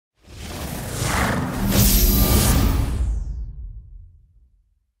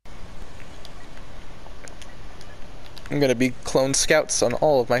I'm gonna be clone scouts on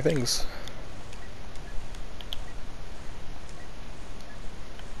all of my things.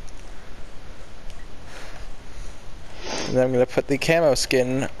 And then I'm gonna put the camo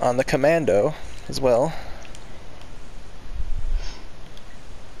skin on the commando as well.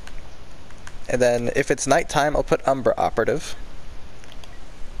 And then if it's nighttime, I'll put Umbra Operative.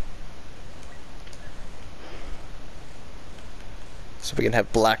 So we can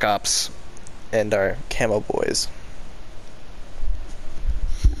have Black Ops and our camo boys.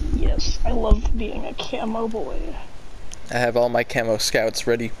 Yes, I love being a camo boy. I have all my camo scouts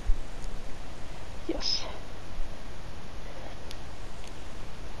ready. Yes.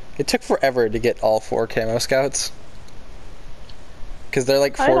 It took forever to get all 4 camo scouts. Because they're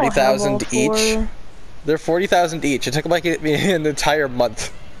like 40,000 each. They're 40,000 each. It took like me an entire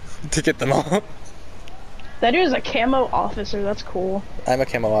month to get them all. That dude is a camo officer, that's cool. I'm a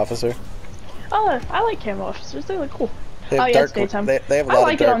camo officer. Oh, I like camo officers, they look cool. They have yeah, it's daytime. They have a lot I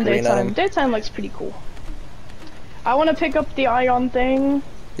like of it dark on green daytime. on them. Daytime looks pretty cool. I want to pick up the ion thing.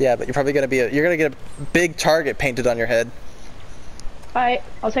 Yeah, but you're probably gonna you're gonna get a big target painted on your head. Alright,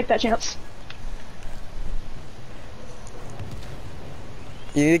 I'll take that chance.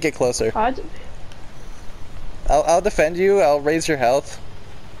 You need to get closer. I'll defend you. I'll raise your health.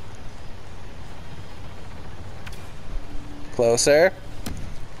 Closer.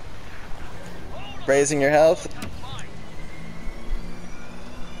 Raising your health.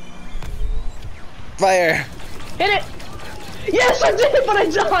 Fire! Hit it! Yes, I did it, but I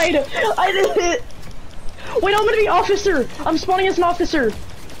died! I did it! Wait, I'm gonna be officer! I'm spawning as an officer!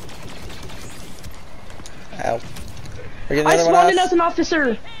 Ow. We're getting I another one spawned in off. as an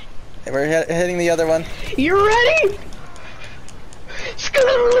officer! And we're hitting the other one. You ready?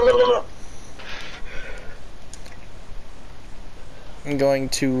 I'm going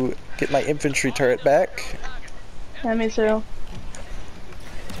to get my infantry turret back. Yeah, me too.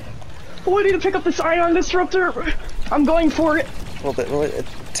 Oh, I need to pick up this ion disruptor! I'm going for it! Will it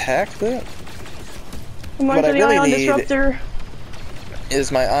attack that? I'm going What for I the really ion need disruptor.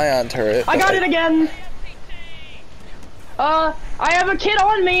 Is my ion turret. I got it again! I have a kid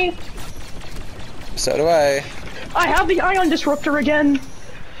on me! So do I. I have the ion disruptor again!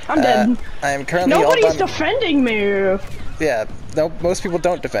 I'm dead. I am currently Nobody's defending me! Yeah, no, most people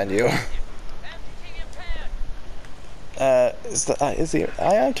don't defend you. Is the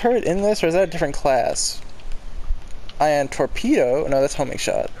ion turret in this, or is that a different class? Ion torpedo? No, that's homing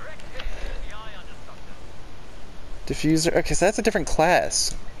shot. Diffuser? Okay, so that's a different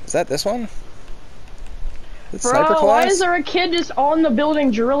class. Is that this one? It's Bro, sniper class? why is there a kid just on the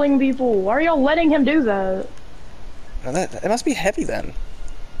building drilling people? Why are y'all letting him do that? No, it must be heavy then.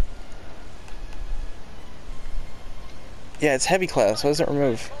 Yeah, it's heavy class. What does it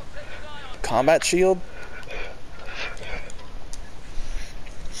remove? Combat shield?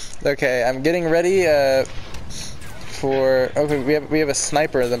 Okay, I'm getting ready for... Okay, we have a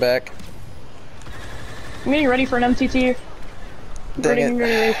sniper in the back. I'm getting ready for an MTT. Getting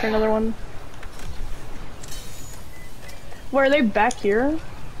ready for another one. Where are they back here?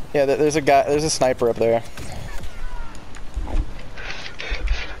 Yeah, there's a sniper up there.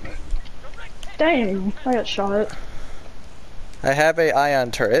 Dang, I got shot. I have a ion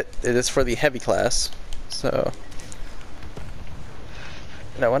turret. It is for the heavy class, so...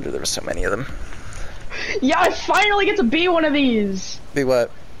 No wonder there were so many of them. Yeah, I finally get to be one of these! Be what?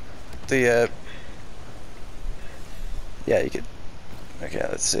 The, Yeah, you could... Okay,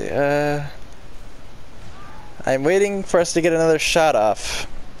 let's see, I'm waiting for us to get another shot off.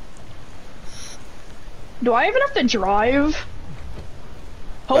 Do I even have to drive?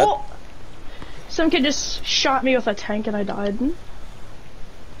 Oh! Some kid just shot me with a tank and I died. We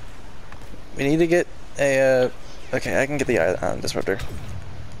need to get a, Okay, I can get the ion disruptor.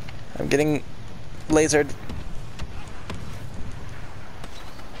 I'm getting lasered.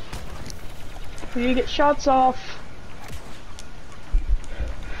 You get shots off.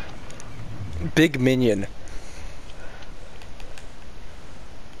 Big minion.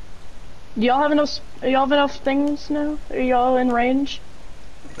 Do y'all have enough? Y'all have enough things now? Are y'all in range?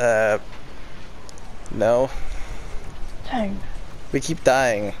 No. Dang. We keep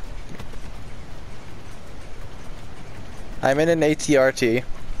dying. I'm in an ATRT.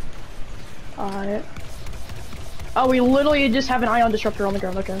 Alright. Oh, we literally just have an ion disruptor on the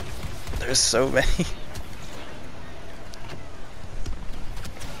ground, okay. There's so many.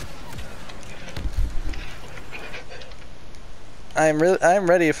 I'm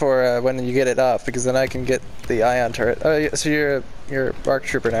ready for when you get it off, because then I can get the ion turret. Oh, yeah, so you're a ARC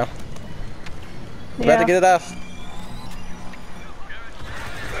trooper now. I'm about to get it off.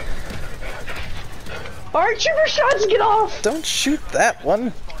 Alright, shoot your shots, get off! Don't shoot that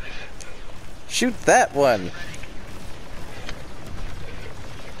one. Shoot that one.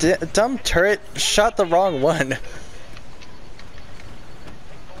 Dumb turret shot the wrong one.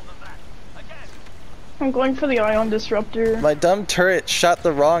 I'm going for the ion disruptor. My dumb turret shot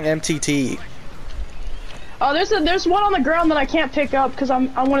the wrong MTT. Oh, there's one on the ground that I can't pick up because I'm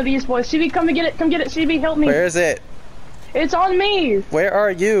one of these boys. CB, come to get it. Come get it. CB, help me. Where is it? It's on me. Where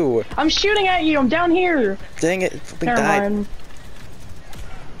are you? I'm shooting at you. I'm down here. Dang it! Never mind.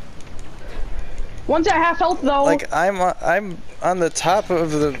 One's at half health though. Like I'm on the top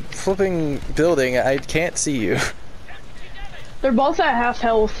of the flipping building. I can't see you. They're both at half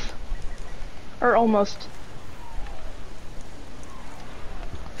health, or almost.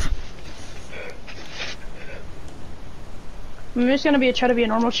 I'm just gonna try to be a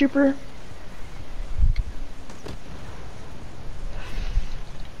normal trooper.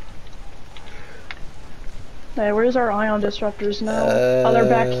 Hey, where's our ion disruptors now? Oh, they're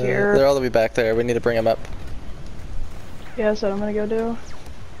back here. They're all the way back there. We need to bring them up. Yeah, that's what I'm gonna go do.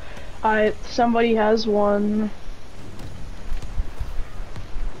 Alright, somebody has one.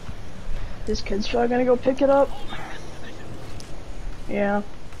 This kid's probably gonna go pick it up. Yeah.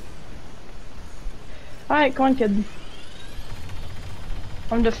 Alright, come on, kid.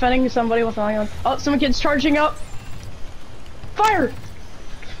 I'm defending somebody with an ion. Oh, some kid's charging up! Fire!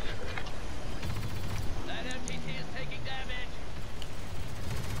 That MTT is taking damage.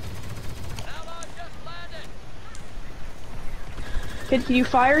 Ammo just landed. Kid, can you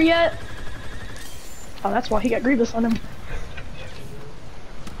fire yet? Oh, that's why he got Grievous on him.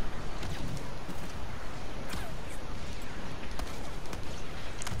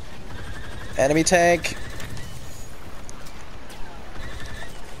 Enemy tank.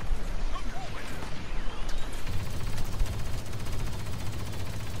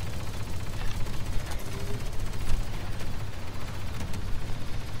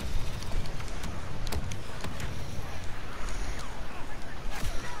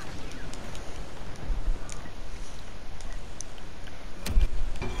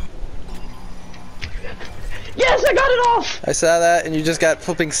 Yes, I got it off! I saw that, and you just got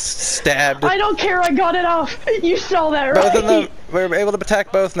flipping stabbed. I don't care, I got it off! You saw that, right? Both of them, we're able to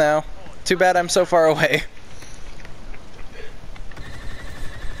attack both now. Too bad I'm so far away.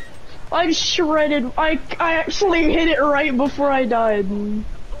 I'm shredded. I actually hit it right before I died.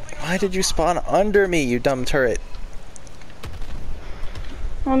 Why did you spawn under me, you dumb turret?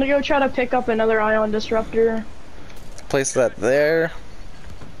 I'm gonna go try to pick up another ion disruptor. Place that there.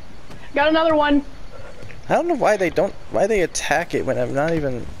 Got another one. I don't know why they attack it when I'm not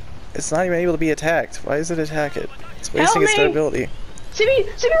even, it's not even able to be attacked. Why does it attack it? It's wasting its durability. CB, ready,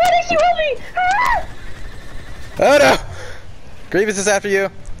 CB, help me! Ah! Oh no! Grievous is after you.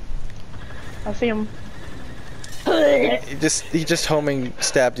 I see him. He just homing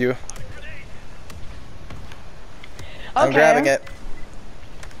stabbed you. Okay. I'm grabbing it.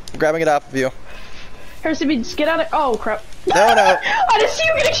 I'm grabbing it off of you. Here, CB, just get out of, oh crap. No. I didn't see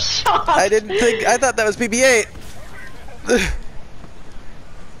you getting shot! I thought that was BB-8.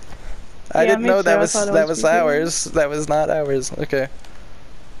 I didn't know that was ours. That was not ours. Okay.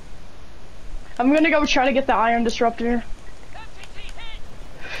 I'm gonna go try to get the iron disruptor.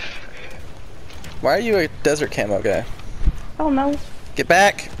 Why are you a desert camo guy? I don't know. Get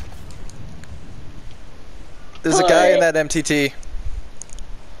back! There's a guy in that MTT.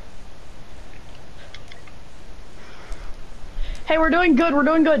 Hey, we're doing good, we're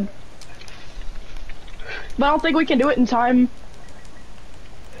doing good. But I don't think we can do it in time.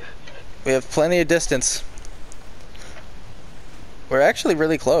 We have plenty of distance. We're actually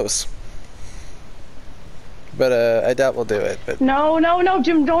really close. But I doubt we'll do it. But No,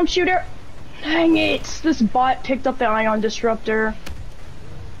 Jim, don't shoot her. Dang it! This bot picked up the ion disruptor.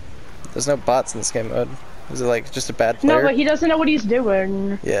 there's no bots in this game mode. Is it like just a bad player? No, but he doesn't know what he's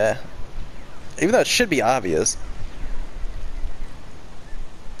doing. Yeah. Even though it should be obvious.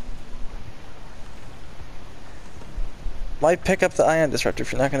 Why pick up the ion disruptor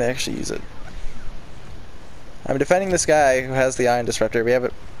if you're not going to actually use it? I'm defending this guy who has the ion disruptor. We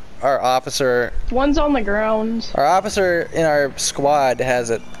have our officer. One's on the ground. Our officer in our squad has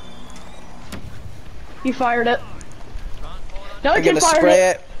it. He fired it. No, he I'm gonna fired spray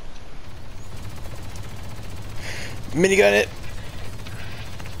it. Minigun it.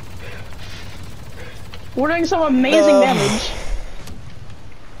 We're doing some amazing damage.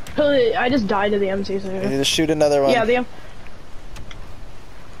 I just died to the MT. I need to shoot another one. Yeah,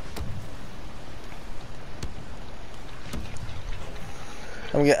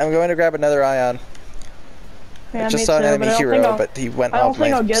 I'm going to grab another ion. Yeah, I just saw an enemy hero, but he went off my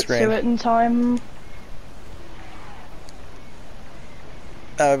screen. I don't think I'll get to it in time.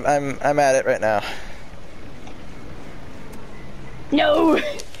 I'm at it right now. No!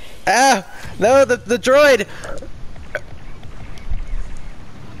 Ah! No, the droid!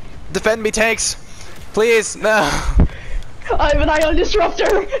 Defend me, tanks! Please, no! I have an ion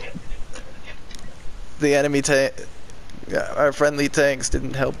disruptor! The enemy tank... our friendly tanks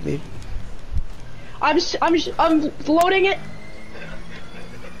didn't help me. I'm loading it!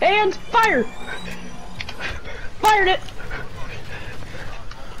 And fire! Fired it!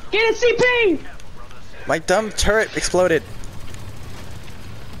 Get it, CP! My dumb turret exploded.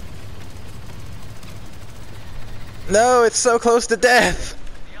 No, it's so close to death!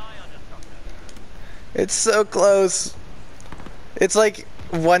 It's so close. It's like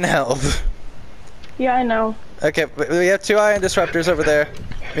 1 health. Yeah, I know. Okay, we have 2 ion disruptors over there.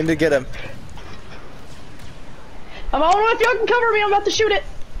 We need to get them. I don't know if y'all can cover me, I'm about to shoot it.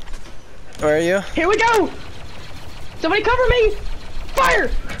 Where are you? Here we go! Somebody cover me!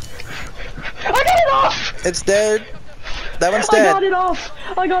 Fire! I got it off! It's dead. That one's I dead. got it off!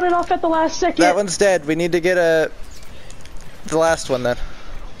 I got it off at the last second. That one's dead. We need to get the last one then.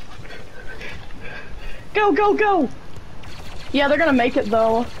 Go, go, go! Yeah, they're gonna make it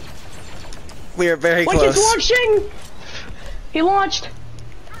though. We are very Like close. he's launching! He launched!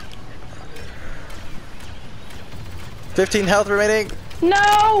 15 health remaining.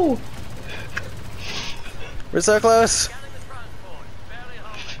 No! We're so close.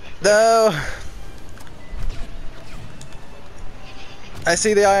 No. I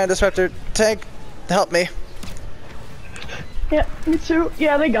see the ion disruptor. Tank, help me. Yeah, me too.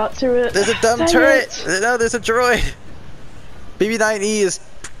 Yeah, they got to it. There's a dumb Dang turret. it. No, there's a droid. BB-9E is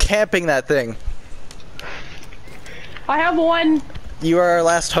camping that thing. I have one. You are our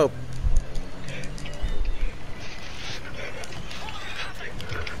last hope.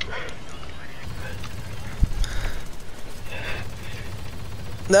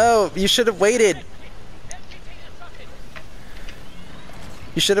 No, you should have waited.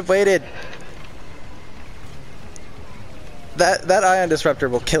 You should have waited. That ion disruptor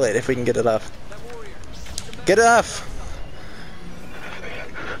will kill it if we can get it off. Get it off.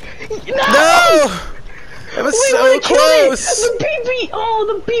 No! That was so close. The BB, oh,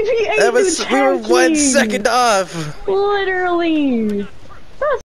 the BB-8 We were 1 second off. Literally.